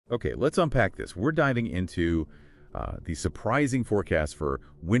Okay, let's unpack this. We're diving into the surprising forecast for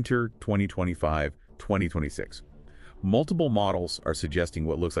winter 2025-2026. Multiple models are suggesting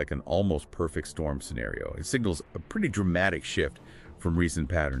what looks like an almost perfect storm scenario. It signals a pretty dramatic shift from recent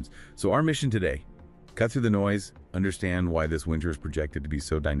patterns. So our mission today, cut through the noise, understand why this winter is projected to be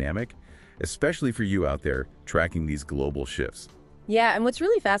so dynamic, especially for you out there tracking these global shifts. Yeah, and what's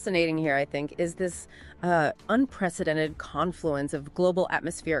really fascinating here, I think, is this unprecedented confluence of global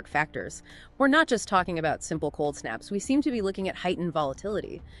atmospheric factors. We're not just talking about simple cold snaps. We seem to be looking at heightened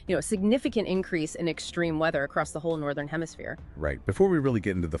volatility, a significant increase in extreme weather across the whole northern hemisphere. Right. Before we really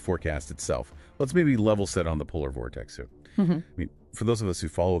get into the forecast itself, let's maybe level set on the polar vortex. I mean, for those of us who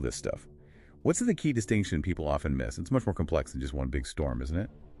follow this stuff, what's the key distinction people often miss? It's much more complex than just one big storm, isn't it?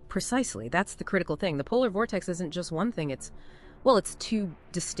 Precisely. That's the critical thing. The polar vortex isn't just one thing. It's two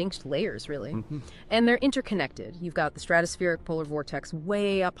distinct layers, really. And they're interconnected. You've got the stratospheric polar vortex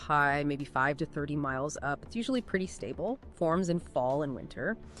way up high, maybe 5 to 30 miles up. It's usually pretty stable, forms in fall and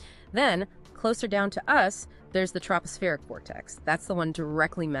winter. Then, closer down to us, there's the tropospheric vortex. That's the one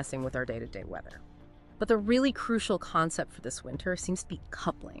directly messing with our day-to-day weather. But the really crucial concept for this winter seems to be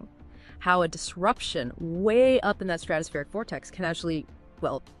coupling. How a disruption way up in that stratospheric vortex can actually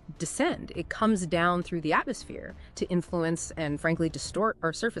descend. It comes down through the atmosphere to influence and, frankly, distort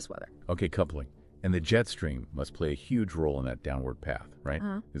our surface weather. Okay, coupling. And the jet stream must play a huge role in that downward path, right?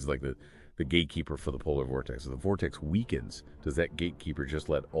 It's like the gatekeeper for the polar vortex. If the vortex weakens, does that gatekeeper just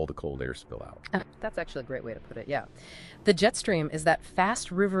let all the cold air spill out? That's actually a great way to put it, yeah. The jet stream is that fast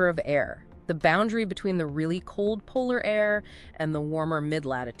river of air, the boundary between the really cold polar air and the warmer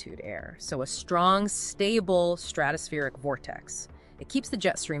mid-latitude air. So a strong, stable stratospheric vortex. It keeps the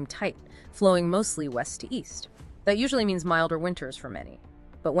jet stream tight, flowing mostly west to east. That usually means milder winters for many.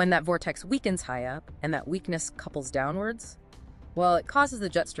 But when that vortex weakens high up, and that weakness couples downwards, it causes the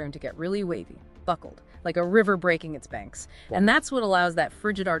jet stream to get really wavy, buckled, like a river breaking its banks. And that's what allows that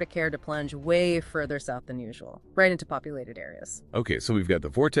frigid Arctic air to plunge way further south than usual, right into populated areas. Okay, so we've got the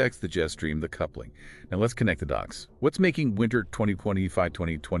vortex, the jet stream, the coupling. Now let's connect the dots. What's making winter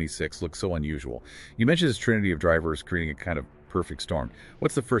 2025-2026 look so unusual? You mentioned this trinity of drivers creating a kind of perfect storm.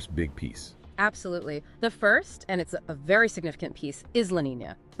 What's the first big piece? Absolutely. The first, and it's a very significant piece, is La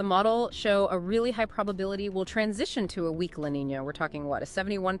Niña. The model show a really high probability will transition to a weak La Niña. We're talking, a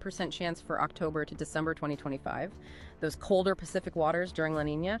 71% chance for October to December 2025. Those colder Pacific waters during La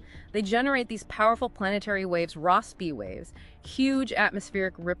Niña, they generate these powerful planetary waves, Rossby waves, huge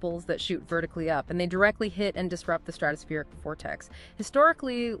atmospheric ripples that shoot vertically up, and they directly hit and disrupt the stratospheric vortex.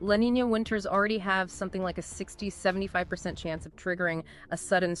 Historically, La Niña winters already have something like a 60-75% chance of triggering a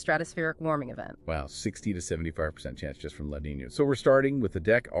sudden stratospheric warming event. Wow, 60 to 75% chance just from La Niña. So we're starting with the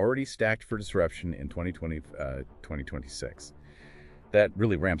deck already stacked for disruption in 2026. That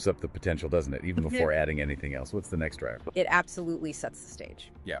really ramps up the potential, doesn't it? Even before adding anything else. What's the next driver? It absolutely sets the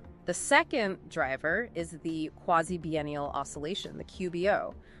stage. Yeah. The second driver is the Quasi-Biennial Oscillation, the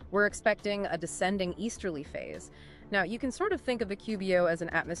QBO. We're expecting a descending easterly phase. Now, you can sort of think of the QBO as an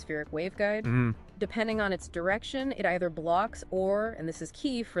atmospheric waveguide. Depending on its direction, it either blocks or, and this is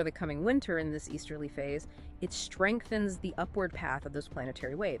key for the coming winter in this easterly phase, it strengthens the upward path of those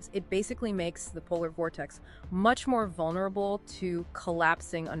planetary waves. It basically makes the polar vortex much more vulnerable to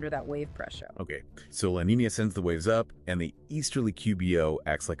collapsing under that wave pressure. Okay, so La Niña sends the waves up, and the easterly QBO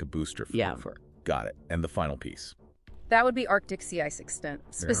acts like a booster for Yeah. Got it. And the final piece. That would be Arctic sea ice extent,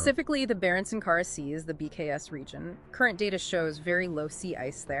 specifically the Barents and Kara Seas, the BKS region. Current data shows very low sea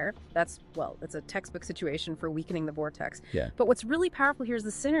ice there. It's a textbook situation for weakening the vortex. Yeah. But what's really powerful here is the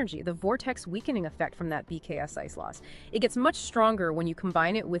synergy, the vortex weakening effect from that BKS ice loss. It gets much stronger when you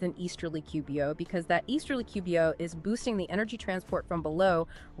combine it with an easterly QBO, because that easterly QBO is boosting the energy transport from below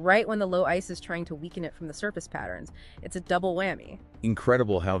right when the low ice is trying to weaken it from the surface patterns. It's a double whammy.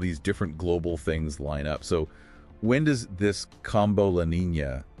 Incredible how these different global things line up. So when does this combo La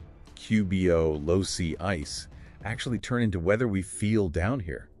Niña, QBO, low sea ice actually turn into weather we feel down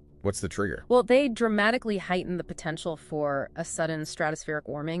here? What's the trigger? Well, they dramatically heighten the potential for a sudden stratospheric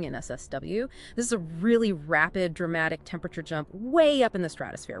warming in SSW. This is a really rapid, dramatic temperature jump way up in the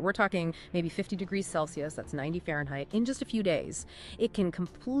stratosphere. We're talking maybe 50 degrees Celsius, that's 90 Fahrenheit, in just a few days. It can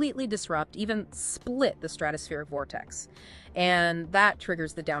completely disrupt, even split the stratospheric vortex. And that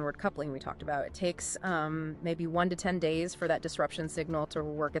triggers the downward coupling we talked about. It takes maybe 1 to 10 days for that disruption signal to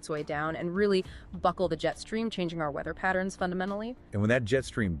work its way down and really buckle the jet stream, changing our weather patterns fundamentally. And when that jet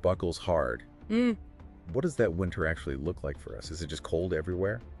stream buckles hard, what does that winter actually look like for us? Is it just cold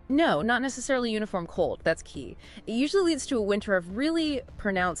everywhere? No, not necessarily uniform cold. That's key. It usually leads to a winter of really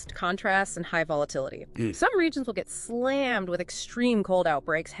pronounced contrasts and high volatility. Some regions will get slammed with extreme cold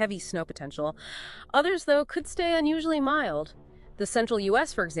outbreaks, heavy snow potential. Others, though, could stay unusually mild. The central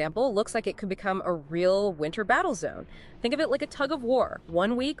U.S., for example, looks like it could become a real winter battle zone. Think of it like a tug of war.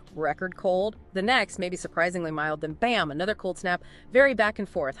 One week, record cold. The next, maybe surprisingly mild, then bam, another cold snap. Very back and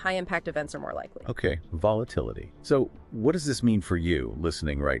forth. High-impact events are more likely. Okay, volatility. So what does this mean for you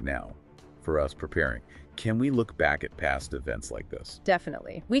listening right now, for us preparing? Can we look back at past events like this?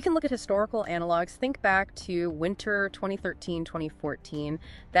 Definitely. We can look at historical analogs. Think back to winter 2013-2014.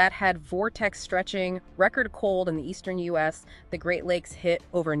 That had vortex stretching, record cold in the eastern U.S. The Great Lakes hit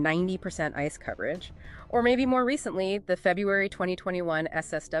over 90% ice coverage. Or maybe more recently, the February 2021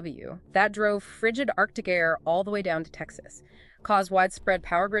 SSW. That drove frigid Arctic air all the way down to Texas. Caused widespread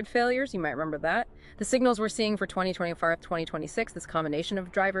power grid failures, you might remember that. The signals we're seeing for 2025-2026, this combination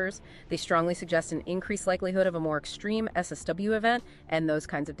of drivers, they strongly suggest an increased likelihood of a more extreme SSW event and those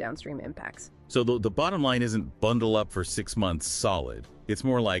kinds of downstream impacts. So the bottom line isn't bundle up for 6 months solid. It's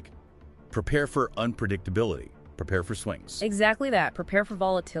more like prepare for unpredictability. Prepare for swings. Exactly that. Prepare for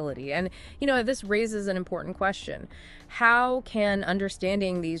volatility. And, this raises an important question. How can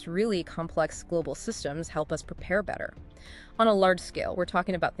understanding these really complex global systems help us prepare better? On a large scale, we're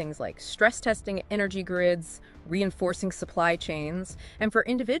talking about things like stress testing energy grids, reinforcing supply chains. And for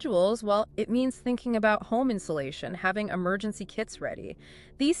individuals, well, it means thinking about home insulation, having emergency kits ready.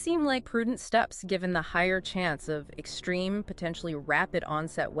 These seem like prudent steps given the higher chance of extreme, potentially rapid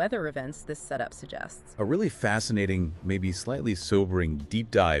onset weather events this setup suggests. A really fascinating, maybe slightly sobering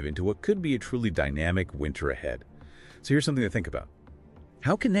deep dive into what could be a truly dynamic winter ahead. So here's something to think about.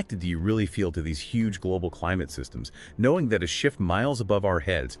 How connected do you really feel to these huge global climate systems, knowing that a shift miles above our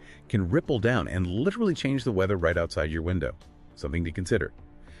heads can ripple down and literally change the weather right outside your window? Something to consider.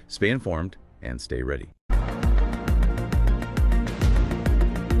 Stay informed and stay ready.